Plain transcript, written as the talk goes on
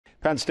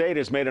Penn State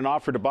has made an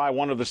offer to buy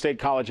one of the State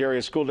College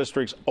area school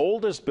district's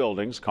oldest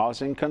buildings,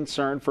 causing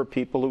concern for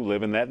people who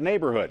live in that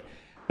neighborhood.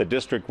 The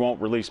district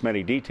won't release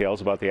many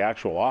details about the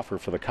actual offer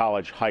for the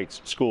College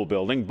Heights school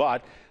building,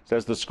 but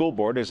says the school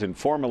board is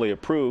informally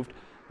approved.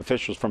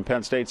 Officials from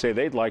Penn State say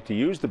they'd like to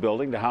use the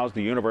building to house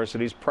the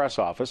university's press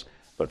office.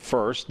 But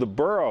first, the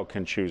borough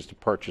can choose to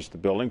purchase the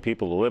building.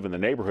 People who live in the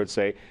neighborhood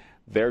say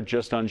they're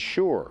just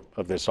unsure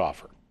of this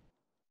offer.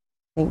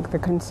 I think the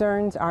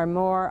concerns are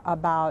more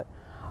about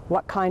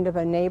what kind of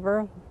a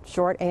neighbor,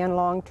 short and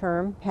long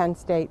term, Penn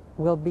State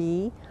will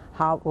be.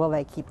 How will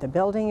they keep the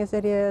building as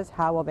it is?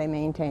 How will they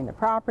maintain the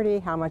property?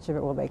 How much of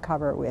it will they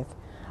cover with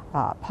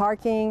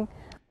parking?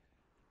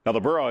 Now, the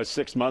borough has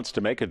 6 months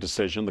to make a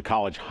decision. The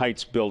College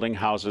Heights building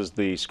houses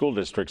the school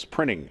district's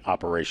printing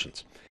operations.